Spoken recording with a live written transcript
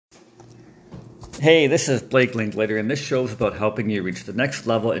Hey, this is Blake Linklater, and this show is about helping you reach the next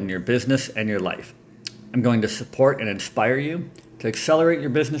level in your business and your life. I'm going to support and inspire you to accelerate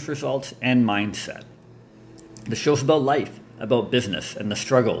your business results and mindset. The show's about life, about business, and the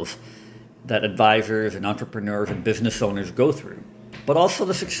struggles that advisors and entrepreneurs and business owners go through, but also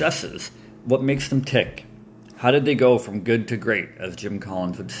the successes, what makes them tick. How did they go from good to great, as Jim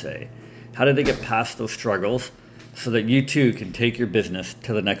Collins would say? How did they get past those struggles so that you too can take your business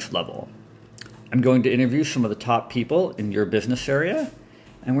to the next level? I'm going to interview some of the top people in your business area,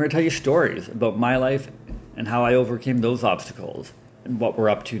 and we're going to tell you stories about my life and how I overcame those obstacles and what we're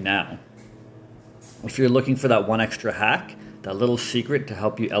up to now. If you're looking for that one extra hack, that little secret to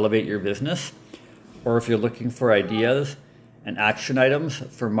help you elevate your business, or if you're looking for ideas and action items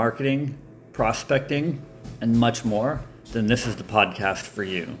for marketing, prospecting, and much more, then this is the podcast for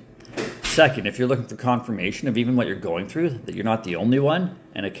you. Second, if you're looking for confirmation of even what you're going through, that you're not the only one,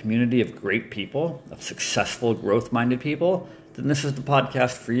 and a community of great people, of successful, growth-minded people, then this is the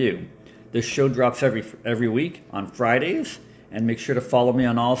podcast for you. This show drops every week on Fridays, and make sure to follow me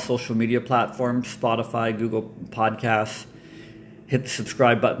on all social media platforms, Spotify, Google Podcasts. Hit the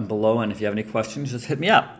subscribe button below, and if you have any questions, just hit me up.